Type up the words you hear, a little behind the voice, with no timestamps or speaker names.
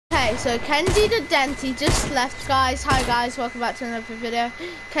Okay, so Kenzie the Denti just left, guys. Hi guys, welcome back to another video.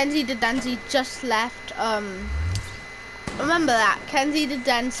 Kenzie the Denti just left. Remember that. Kenzie the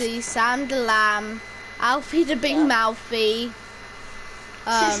Denti, Sam the Lamb, Alfie the Big Mouthy,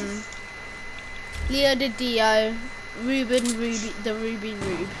 Leo the Dio, Ruben the Ruby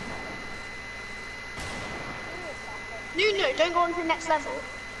Rube. No, don't go on to the next level.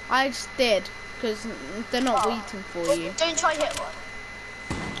 I just did, because they're not waiting for you. Don't try hit one.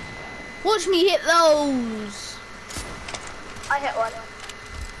 Watch me hit those. I hit one.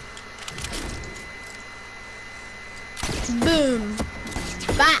 Boom.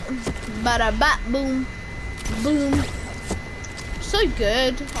 Bat. Bada bat boom. Boom. So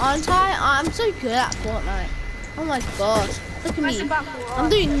good, aren't I? I'm so good at Fortnite. Oh my god. Look at me. I'm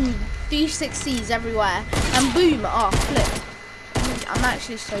doing 360s everywhere. And boom. Oh, flip. I'm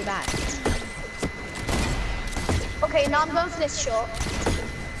actually so bad. Okay, now I'm going for this shot.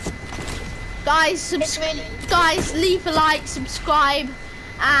 Guys, guys, leave a like, subscribe,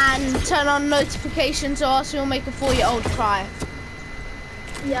 and turn on notifications, or else you'll make a 4-year-old cry.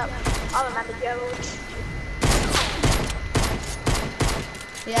 Yep, I remember Gerald.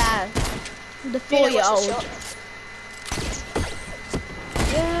 Yeah, the 4-year-old.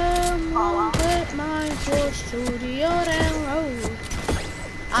 Yeah, Mom, put my horse to the other road.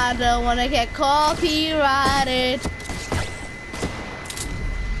 I don't wanna get copyrighted.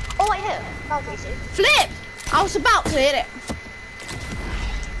 Oh, I hit. That was easy. Flip! I was about to hit it.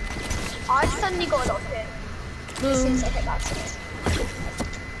 I suddenly got a lot of hit. Boom. Since I hit that shot.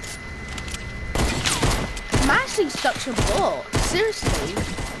 I'm actually such a bot. Seriously.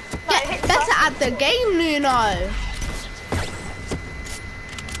 No, Get better at the game, Nuno.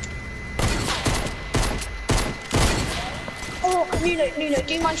 Oh, Nuno,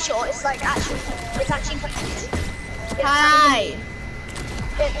 do my shot. It's like actually quite easy. Hi.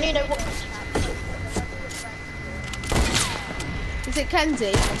 Nuno, what? Is it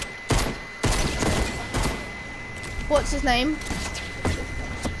Kenzie? What's his name?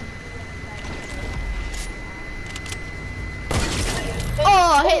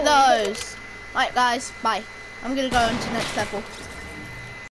 Oh, I hate those. Right, guys, bye. I'm gonna go on to the next level.